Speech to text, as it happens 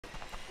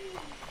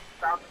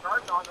Found the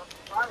guard dog on the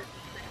side.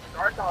 Taking the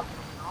guard dog from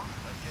him,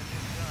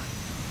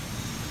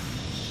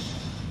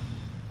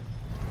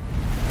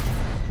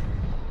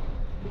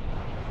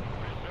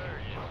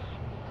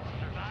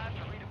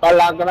 ¿Para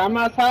la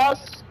Grandma's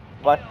house?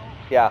 What?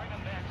 Yeah.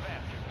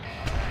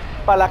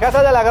 Para la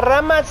casa de las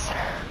ramas.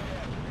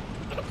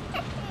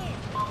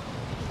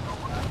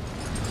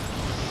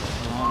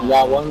 We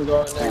got one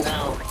going there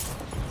now.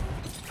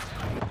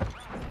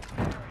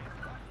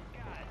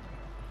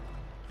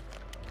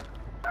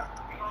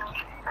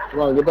 Come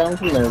on, get down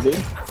from there,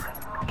 dude.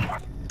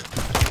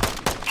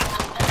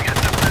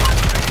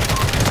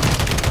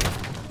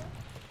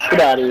 Get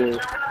out of here.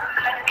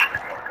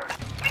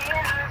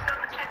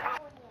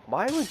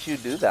 Why would you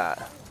do that?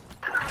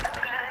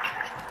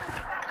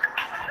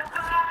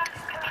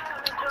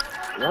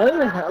 Why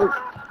the hell?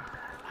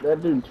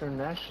 That dude turned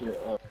that shit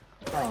up.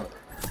 Oh.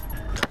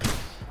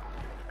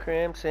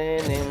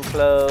 Crimson and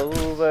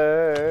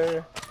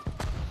Clover.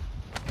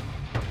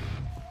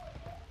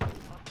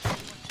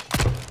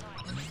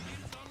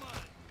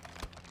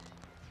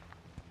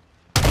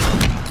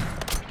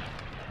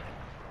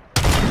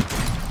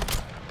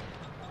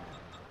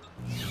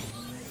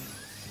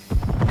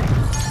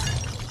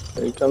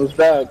 Here he comes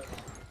back.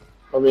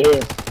 Over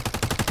here.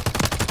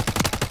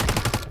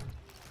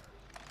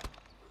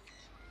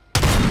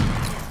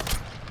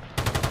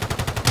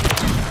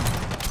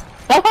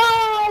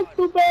 Haha!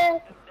 Too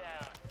bad!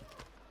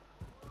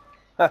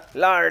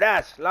 Lord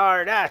ass,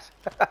 Lord ass.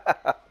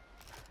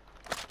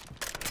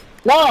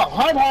 No!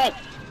 Hard hat!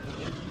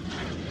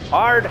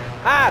 Hard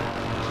hat.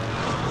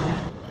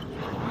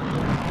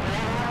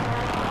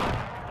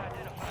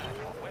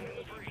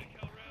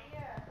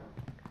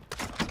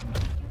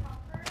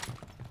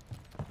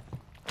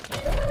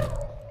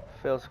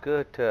 Feels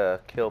good to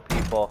kill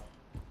people.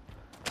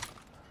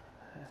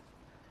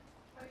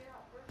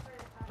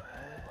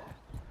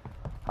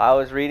 I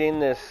was reading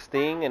this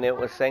thing and it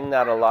was saying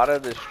that a lot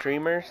of the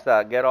streamers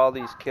that get all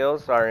these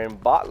kills are in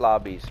bot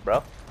lobbies,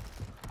 bro.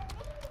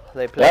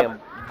 They play in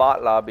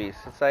bot lobbies.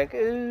 It's like,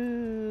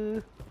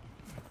 ooh.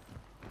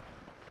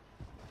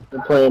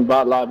 They're playing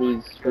bot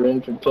lobbies for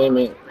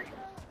entertainment.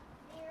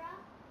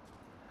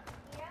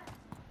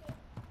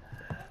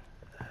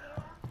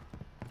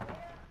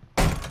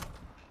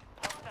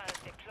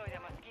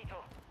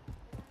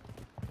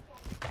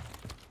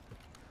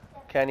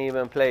 Can't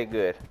even play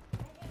good.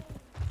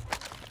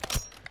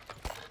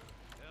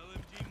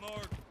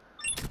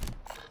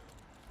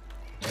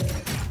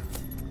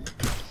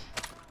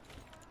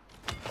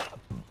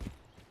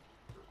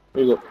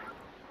 Here you go.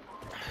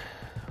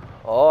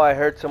 Oh, I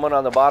heard someone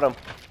on the bottom.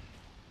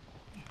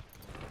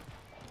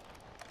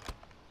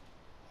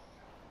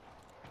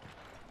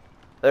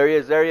 There he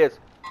is, there he is.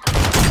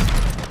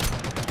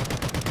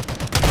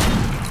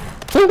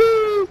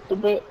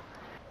 Stupid.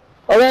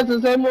 Oh, that's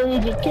the same one we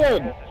just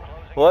killed.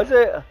 Was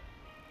it?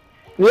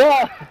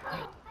 Yeah.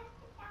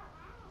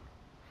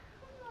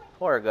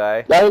 Poor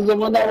guy. That was the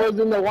one that was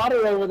in the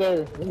water over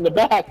there, in the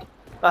back.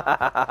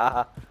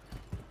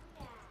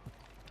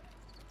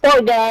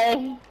 Poor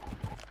guy.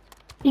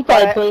 He's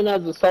probably playing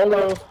as a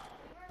solo.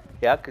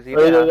 Yeah, because he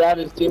Or either that,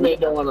 his teammate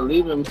don't want to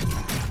leave him.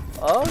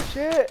 Oh,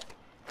 shit.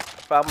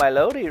 Found my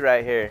loadie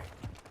right here.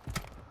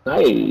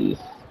 Nice.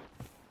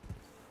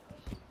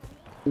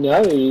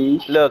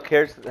 Nice. Look,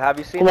 here's, have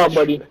you seen Come on, this,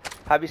 buddy.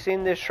 Have you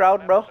seen this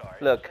shroud, bro?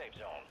 Look.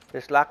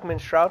 This Lockman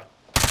shroud.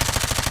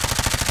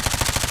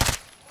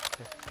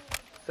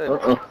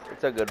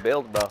 It's a good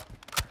build, bro.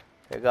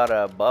 It got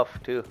a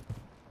buff, too.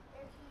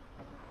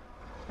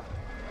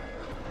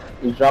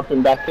 He's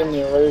dropping back in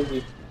there. Where is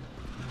he?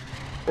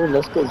 Oh,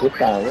 let's go get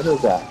that. What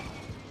is that?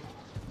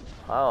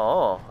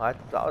 Oh, I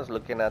was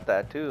looking at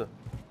that, too.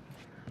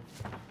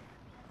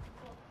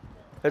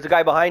 There's a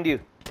guy behind you.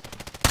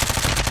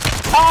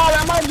 Oh,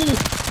 that might be.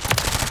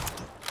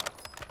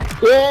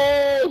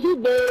 Yeah, he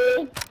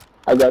did.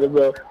 I got it,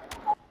 bro.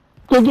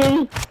 Good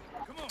game.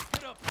 Come on,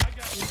 get up. I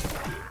got you.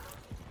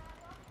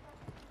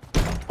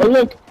 Oh,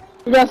 look.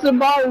 We got some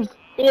bars.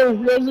 Here,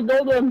 there's a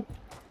gold one.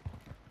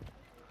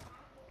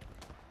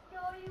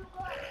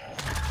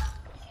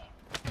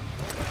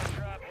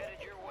 Drop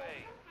headed your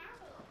way.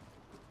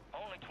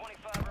 Only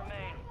 25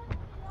 remain.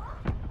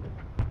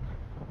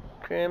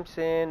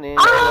 Crimson and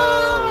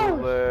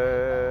Clover.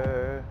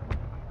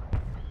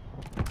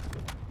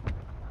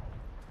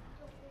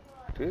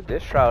 Dude,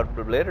 this shroud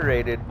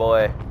obliterated,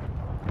 boy.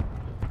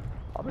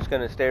 I'm just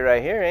gonna stay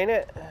right here, ain't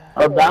it?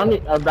 Our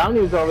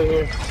bounty's over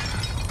here.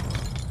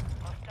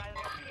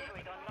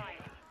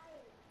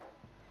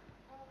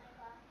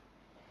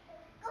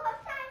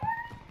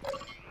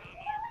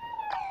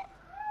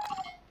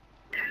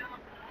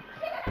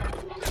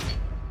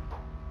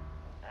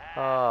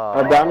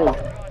 Our Oh, bounty.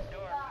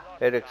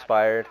 it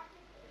expired.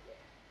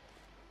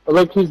 Oh,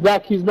 look, he's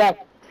back. He's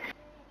back.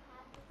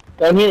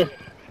 Down here.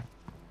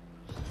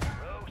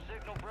 Rogue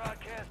signal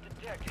broadcast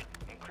detected.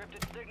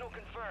 Encrypted signal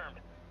confirmed.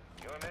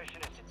 Your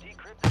mission is to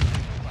decrypt the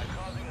signal by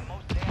causing the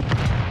most damage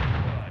to the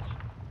squads.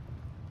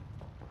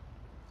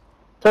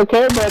 It's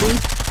okay, buddy.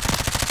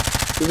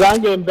 Cause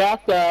I'm getting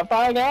backed up.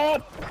 I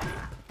got.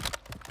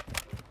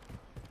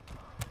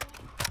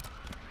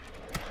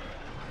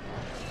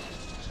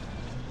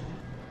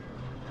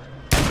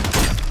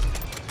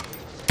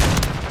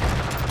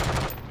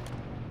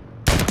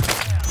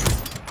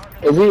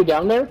 Is he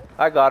down there?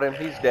 I got him.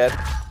 He's dead.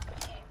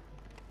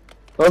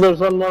 Oh, there's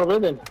one more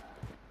with him.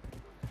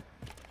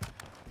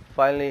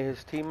 Finally, his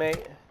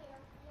teammate.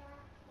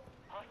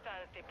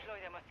 Hostiles deploy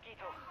the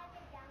Mosquito.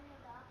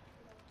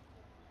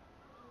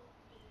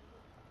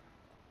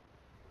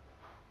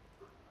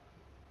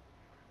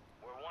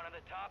 We're one of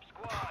the top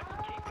squads.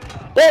 Keep it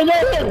up.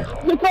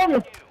 There! Look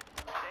over!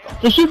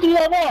 Just shoot through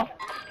that wall!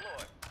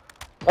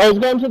 Oh, he's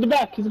going to the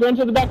back. He's going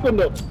to the back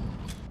window.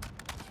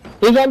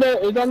 He's on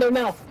there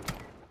now.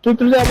 Shoot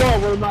through that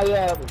wall where my,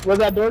 where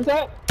that door's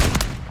at.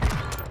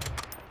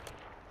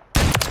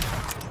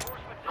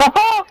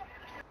 Haha!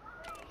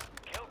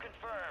 Kill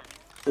confirmed.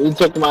 He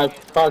took my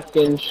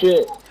fucking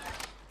shit.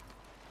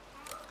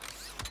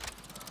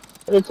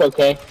 But it's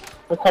okay.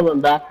 We're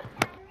coming back.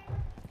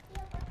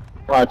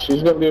 Watch,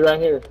 he's gonna be right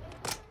here.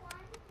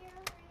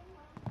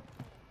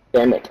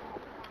 Damn it.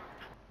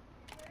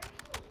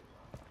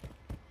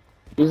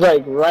 He's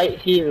like right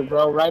here,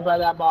 bro. Right by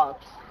that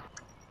box.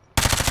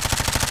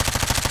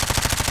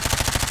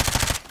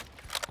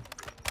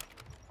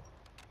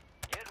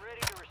 Get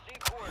ready to receive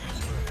coordinates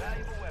for a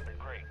valuable weapon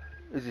crate.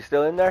 Is he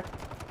still in there?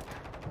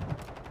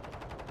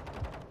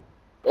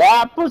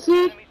 Yeah, pussy!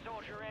 Enemy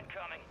soldier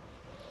incoming.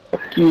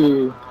 Fuck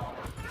you.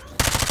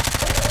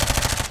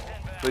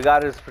 We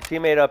got his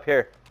teammate up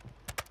here.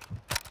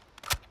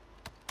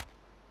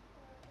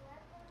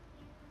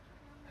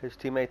 His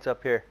teammate's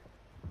up here.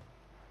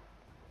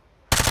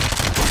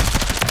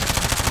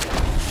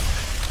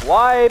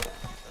 Wipe! The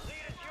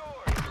lead is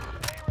yours.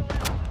 Stay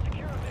relentless to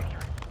secure a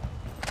victory.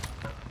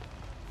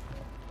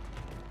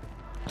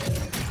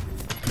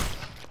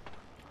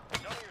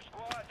 Some of your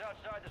squads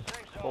outside the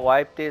safe zone.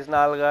 Wipe these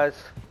nalgas.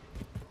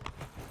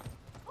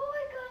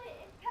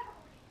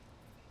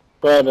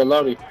 Go ahead,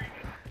 Lodi.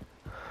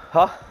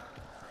 Huh?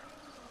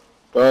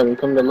 Go ahead and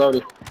come to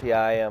Lodi.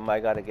 Yeah, I am. I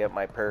gotta get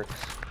my perks.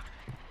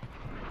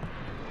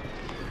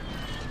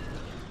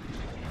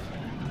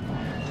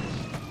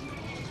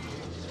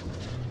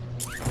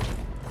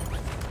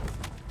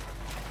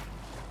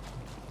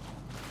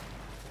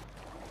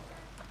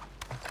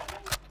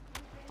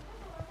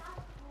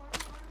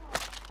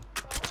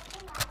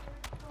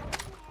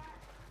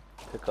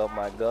 Pick up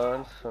my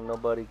guns so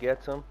nobody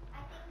gets them.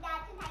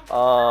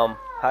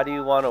 How do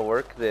you want to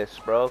work this,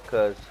 bro?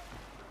 Cause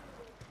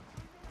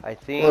I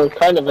think. We're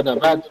kind of in a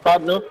bad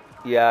spot, no?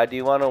 Yeah. Do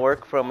you want to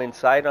work from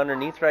inside,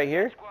 underneath, right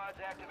here, Squads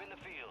active in the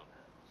field.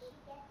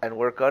 and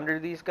work under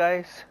these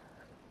guys?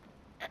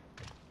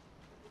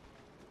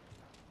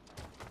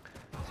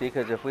 See,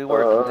 cause if we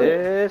work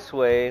this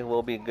way,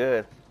 we'll be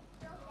good.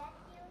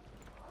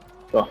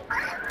 Go.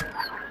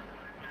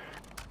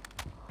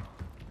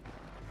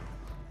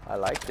 I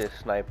like this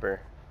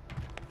sniper.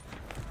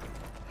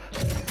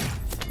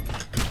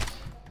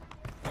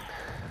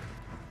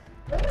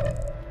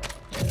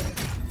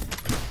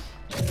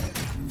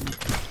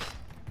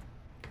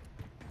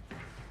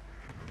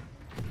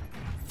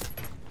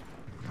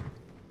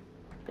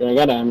 Yeah, I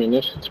got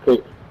ammunition. It's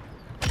great.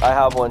 I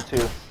have one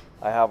too.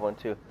 I have one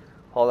too.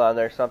 Hold on,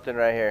 there's something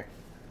right here.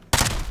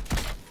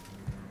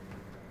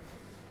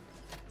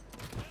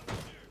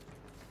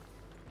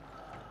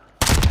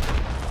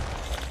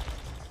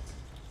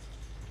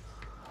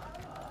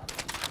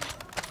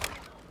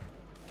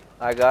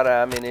 I got an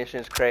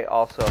ammunition crate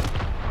also.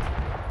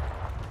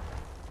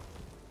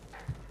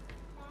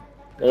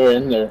 They're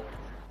in there.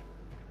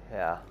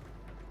 Yeah.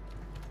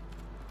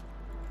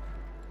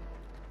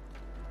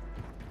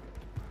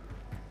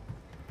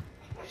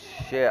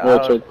 Shit,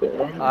 What's right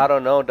there? I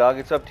don't know, dog.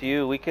 It's up to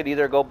you. We could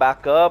either go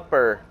back up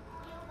or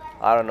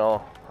I don't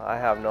know. I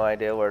have no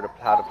idea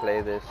how to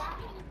play this.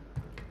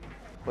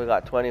 We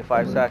got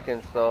 25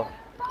 seconds though.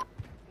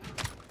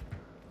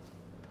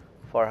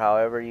 For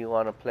however you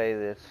want to play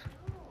this.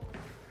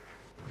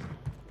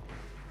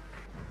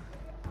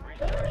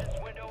 Resurgence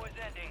window is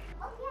ending.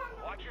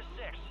 Watch your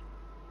six.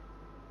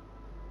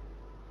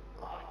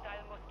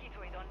 Hostile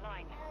Mosquito is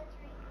online.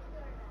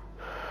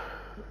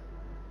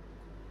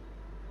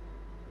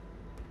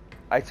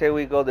 I'd say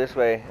we go this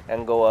way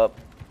and go up,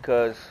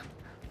 cause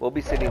we'll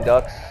be sitting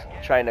ducks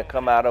trying to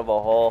come out of a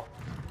hole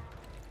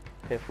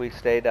if we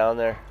stay down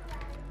there.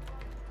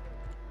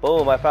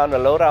 Boom, I found a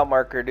loadout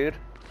marker, dude.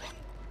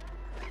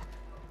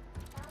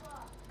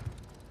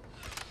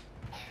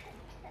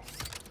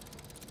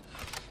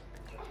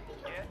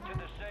 Get to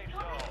the safe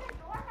zone.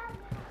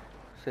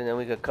 So then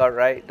we could cut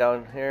right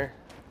down here.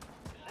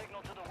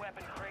 Signal to the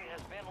weapon crate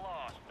has been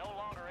lost. No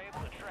longer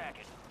able to track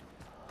it.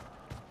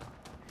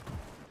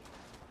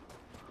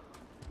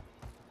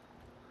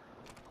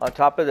 On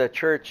top of the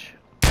church.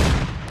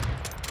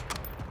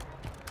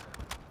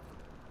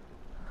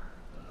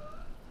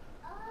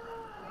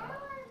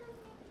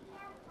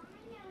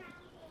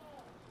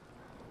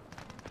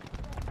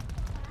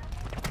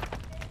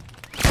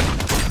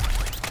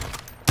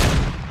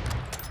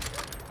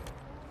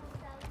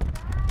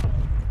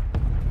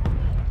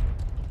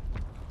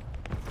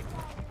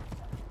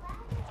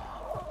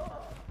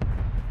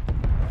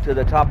 To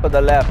the top of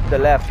the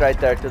left right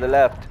there, to the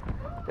left.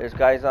 There's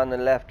guys on the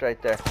left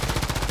right there.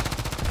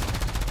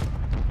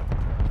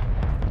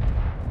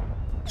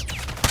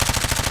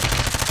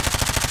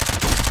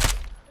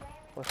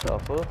 What's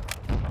up, fool?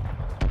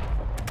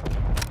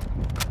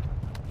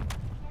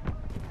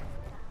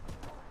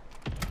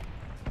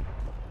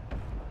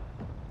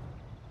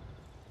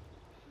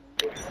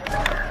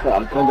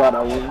 God, I gotta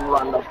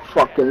run the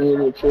fucking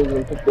unit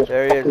and pick this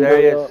There he is, fucking there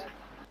he guy is. up.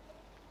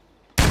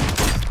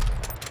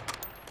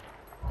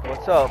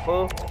 What's up,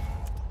 fool?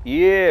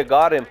 Yeah,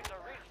 got him.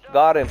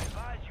 Got him.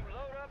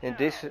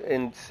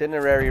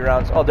 Incinerary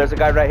rounds. Oh, there's a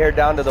guy right here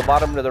down to the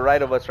bottom to the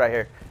right of us right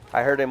here.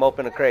 I heard him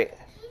open a crate.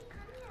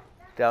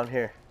 Down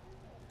here.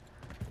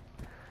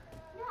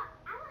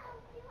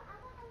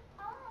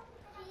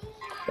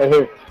 Right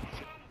here.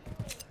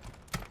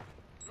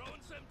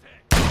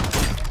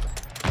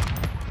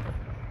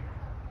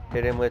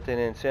 Hit him with an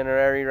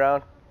incinerary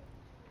round.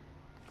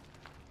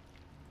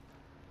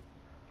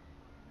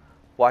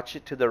 Watch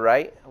it to the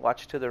right.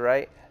 Watch to the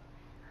right.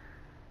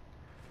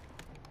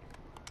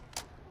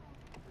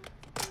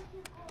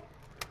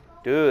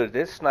 Dude,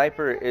 this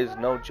sniper is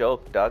no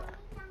joke, Doug.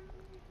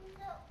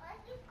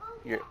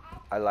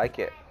 I like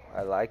it.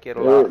 I like it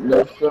a lot.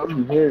 There's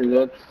something here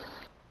that's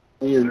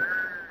weird.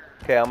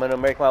 Okay, I'm gonna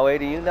make my way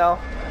to you now.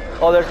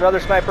 Oh, there's another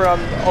sniper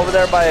over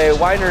there by a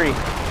winery.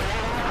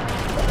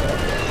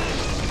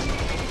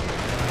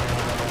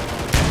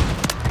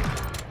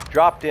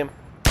 Dropped him.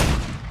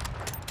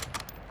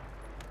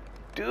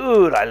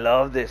 Dude, I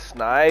love this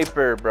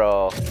sniper,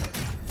 bro. Move to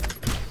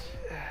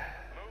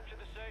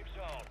the safe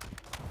zone.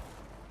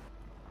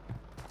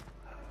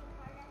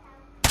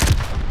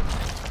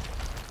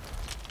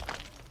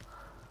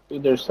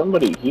 Dude, there's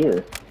somebody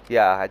here.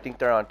 Yeah, I think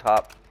they're on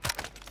top.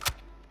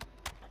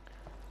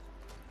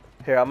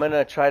 Here, I'm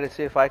gonna try to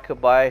see if I could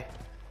buy.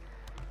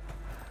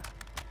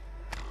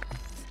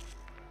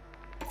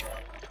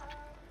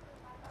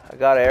 I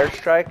got an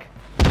airstrike.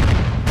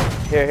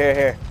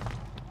 Here.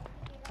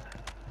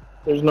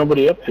 There's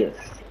nobody up here.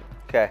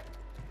 Okay.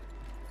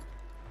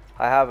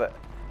 I have it.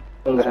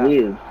 That was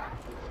weird.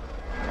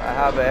 I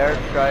have an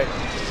airstrike.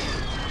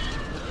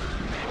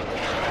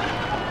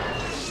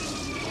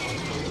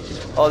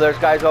 Oh, there's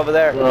guys over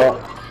there.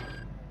 Well,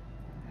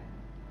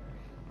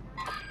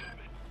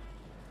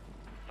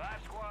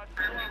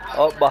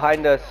 Oh,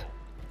 behind us.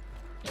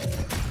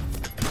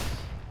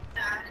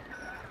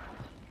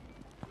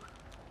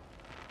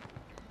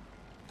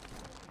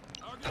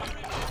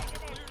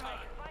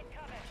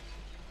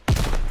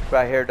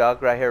 Right here,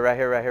 dog. Right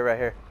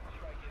here.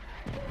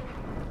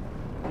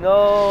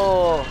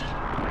 No.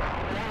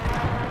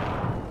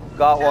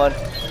 Got one.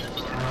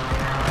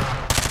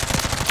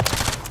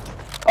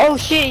 Oh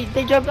shit,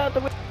 they jumped out the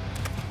window.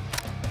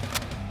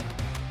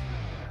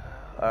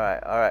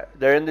 Alright.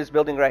 They're in this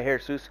building right here,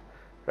 Seuss.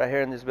 Right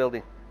here in this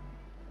building.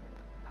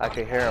 I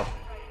can hear them.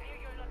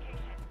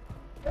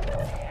 Gas is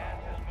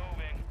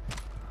moving.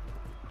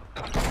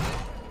 The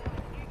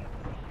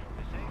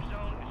safe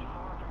zone is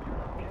far from your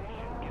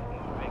location. Get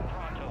moving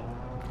pronto.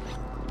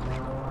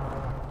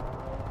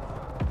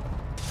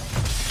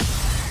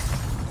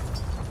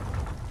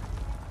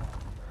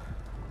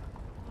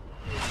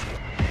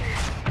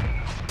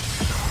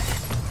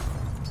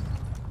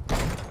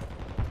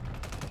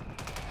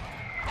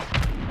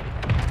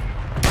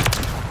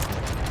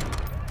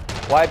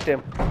 Wiped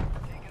him.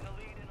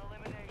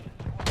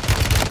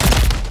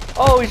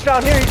 Oh, he's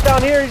down here.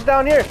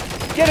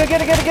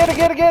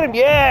 Get him.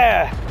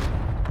 Yeah.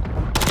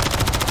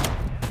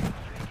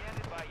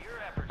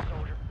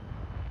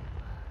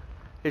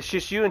 It's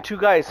just you and two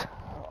guys.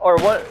 Or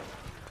what?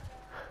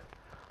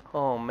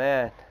 Oh,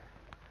 man.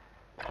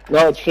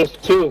 no, it's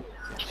just two.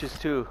 It's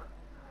just two.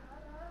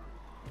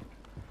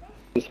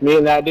 It's me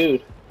and that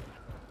dude.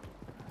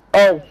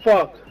 Oh,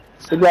 fuck.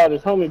 He got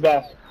his homie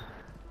back.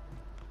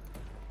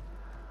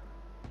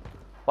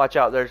 Watch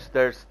out.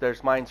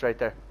 There's mines right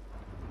there.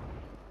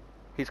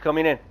 He's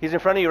coming in. He's in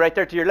front of you right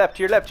there to your left.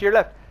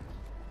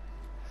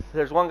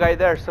 There's one guy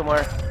there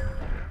somewhere.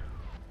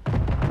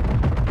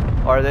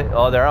 Are they?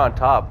 Oh, they're on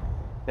top.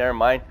 Never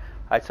mind.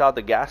 I saw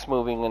the gas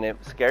moving and it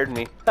scared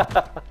me.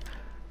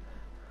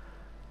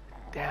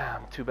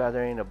 Damn, too bad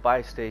there ain't a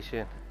buy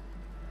station.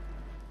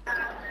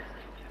 Finish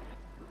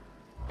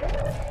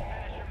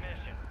your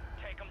mission.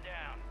 Take them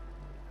down.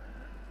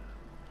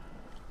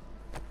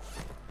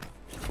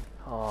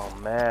 Oh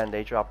man,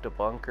 they dropped a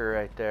bunker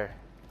right there.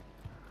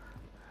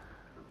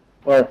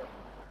 Where?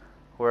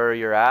 Where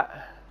you're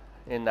at?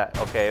 In that.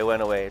 Okay, it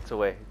went away. It's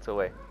away.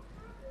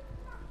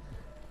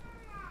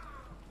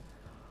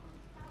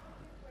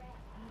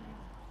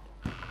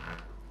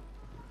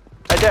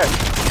 Right there.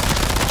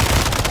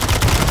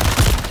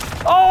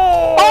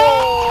 Oh!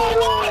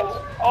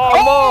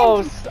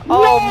 Almost.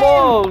 Oh,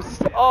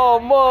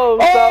 man!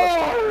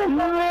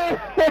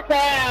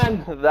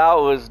 That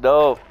was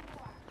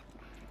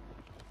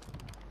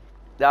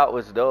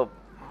dope.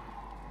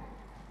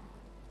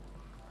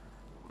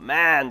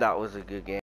 Man, that was a good game.